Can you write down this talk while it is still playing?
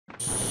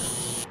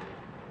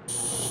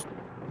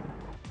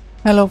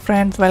Hello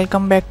friends,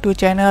 welcome back to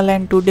channel,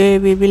 and today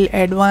we will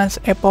advance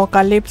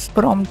Apocalypse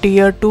from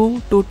tier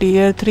 2 to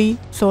tier 3.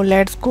 So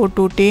let's go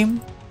to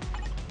team.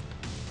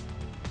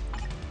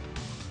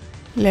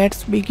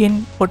 Let's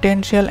begin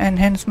potential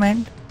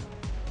enhancement.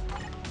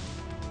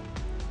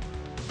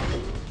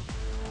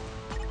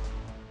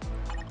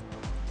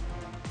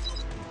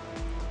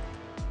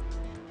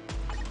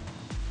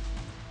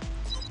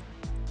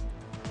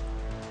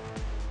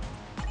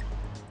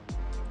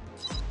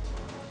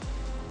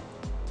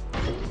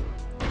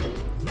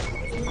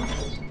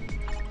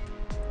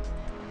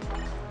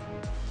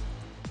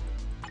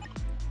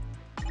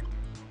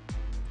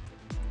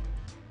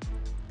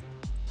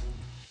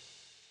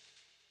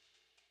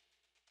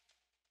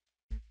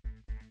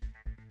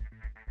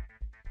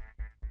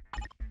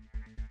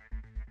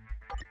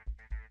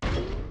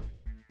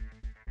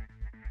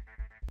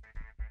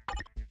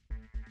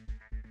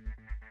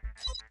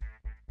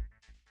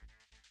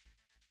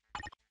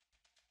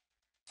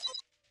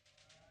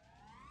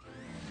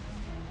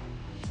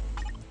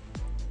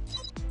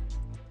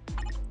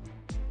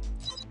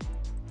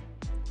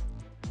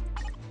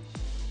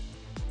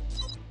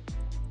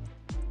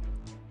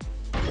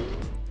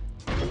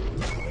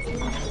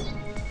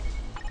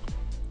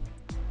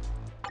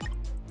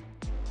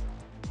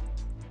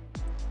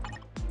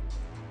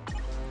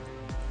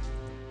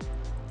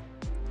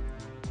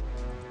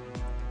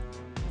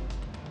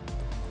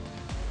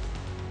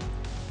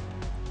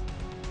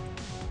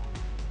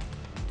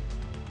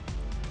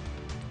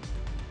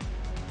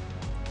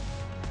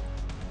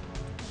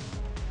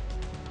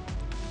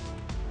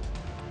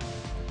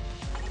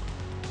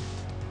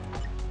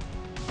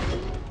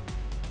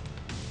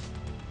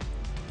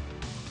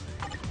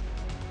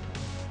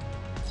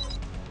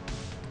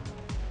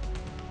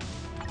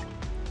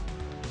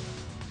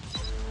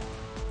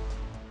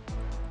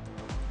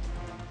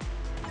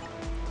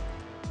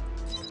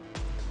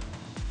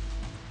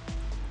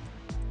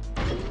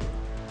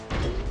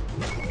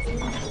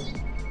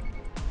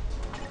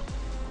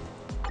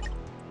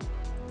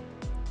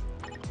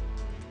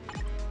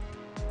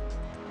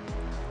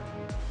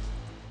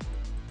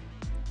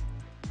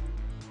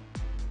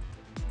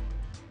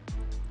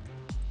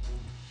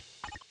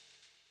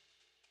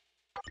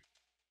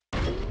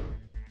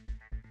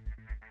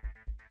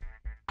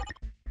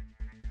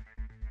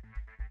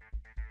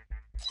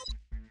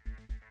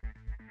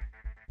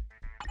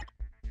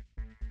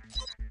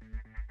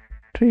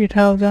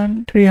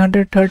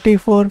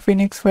 $3,334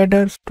 Phoenix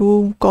feathers,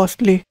 too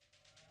costly.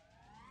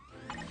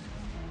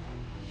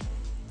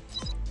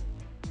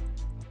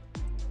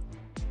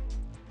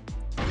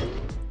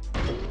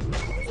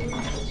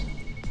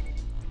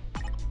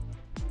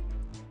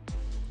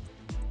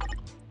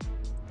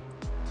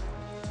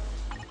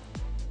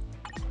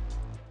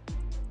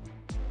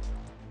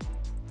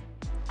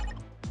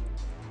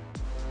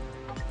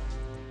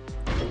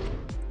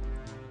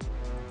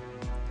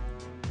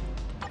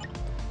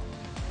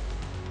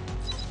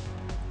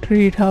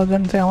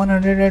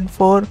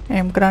 $3,704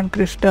 Emcran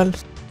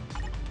crystals,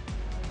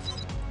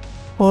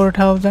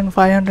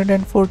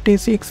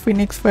 4,546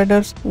 Phoenix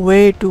feathers,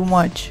 way too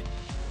much.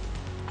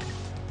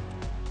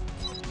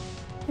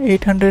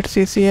 800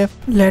 CCF.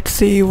 Let's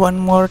see one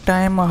more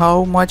time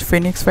how much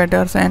Phoenix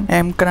feathers and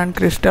Emcran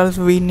crystals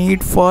we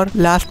need for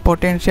last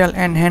potential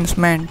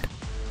enhancement.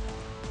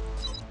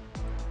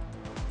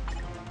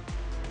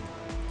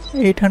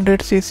 800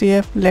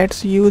 CCF.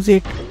 Let's use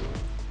it.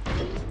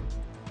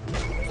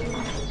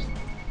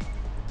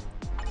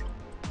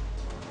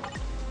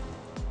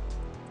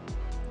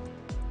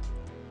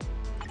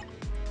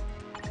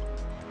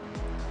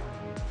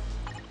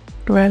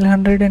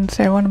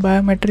 $1,207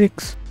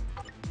 biometrics.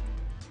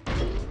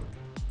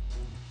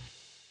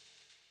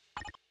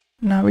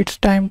 Now it's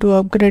time to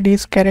upgrade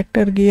his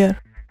character gear.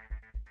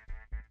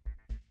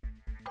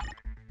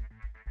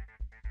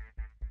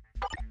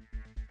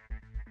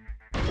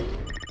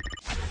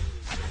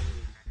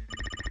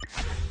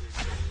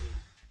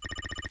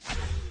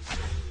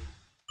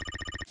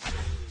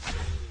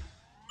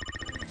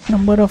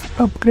 Number of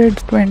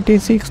upgrades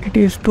 26, it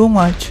is too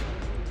much.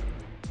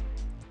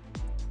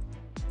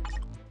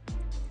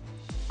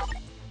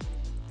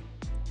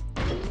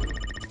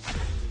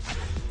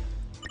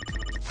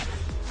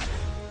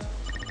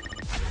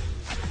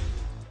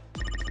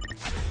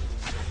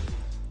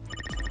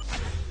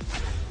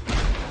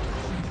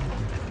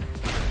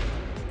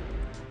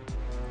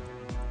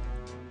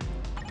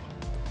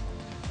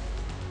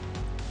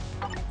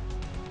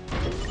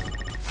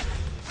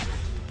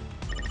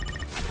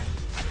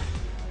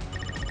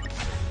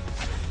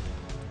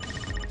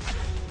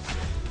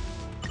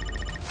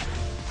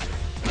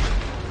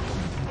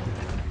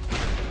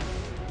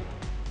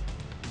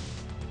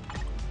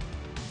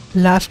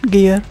 Last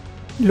gear.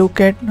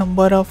 Look at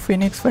number of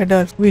Phoenix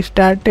feathers. We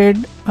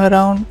started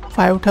around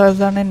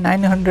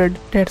 5,900.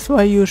 That's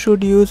why you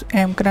should use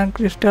Emcran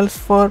crystals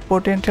for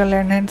potential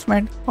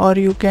enhancement, or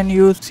you can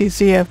use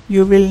CCF.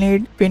 You will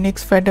need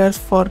Phoenix feathers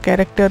for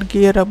character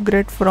gear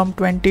upgrade from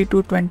 20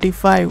 to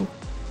 25.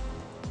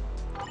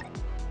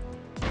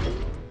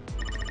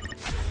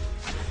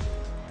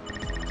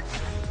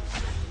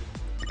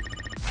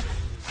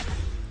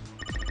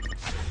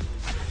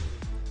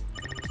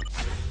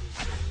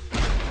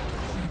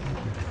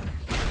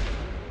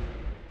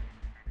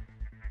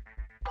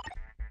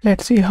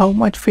 Let's see how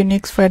much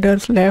Phoenix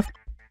feathers left.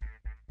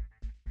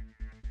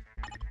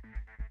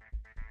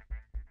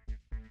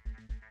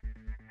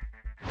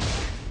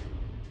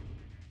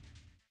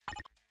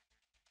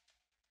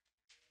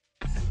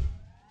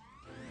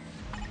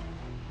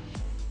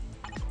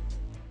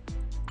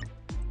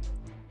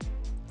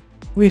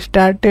 We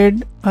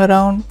started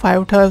around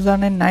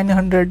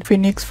 5,900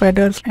 Phoenix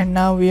feathers and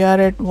now we are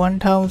at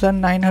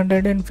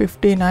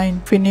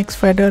 1,959 Phoenix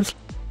feathers.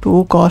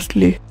 Too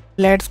costly.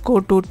 Let's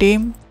go to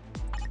team.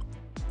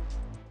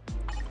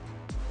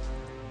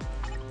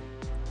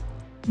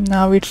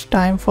 Now it's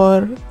time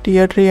for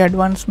tier 3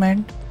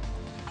 advancement.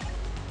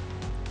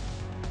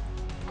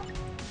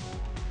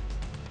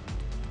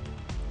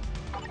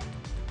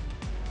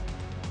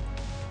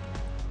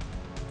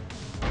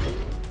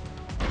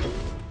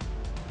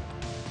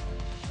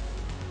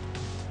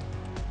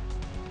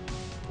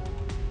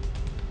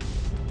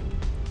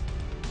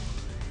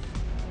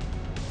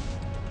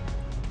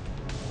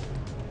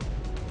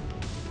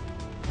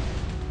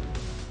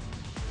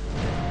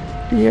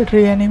 Tier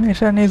 3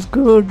 animation is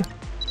good.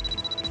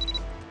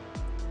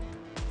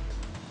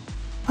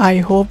 I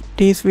hope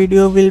this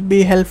video will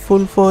be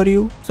helpful for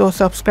you. So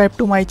subscribe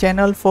to my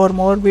channel for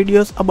more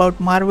videos about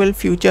Marvel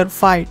Future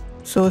Fight.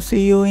 So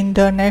see you in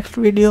the next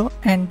video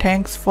and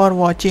thanks for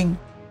watching.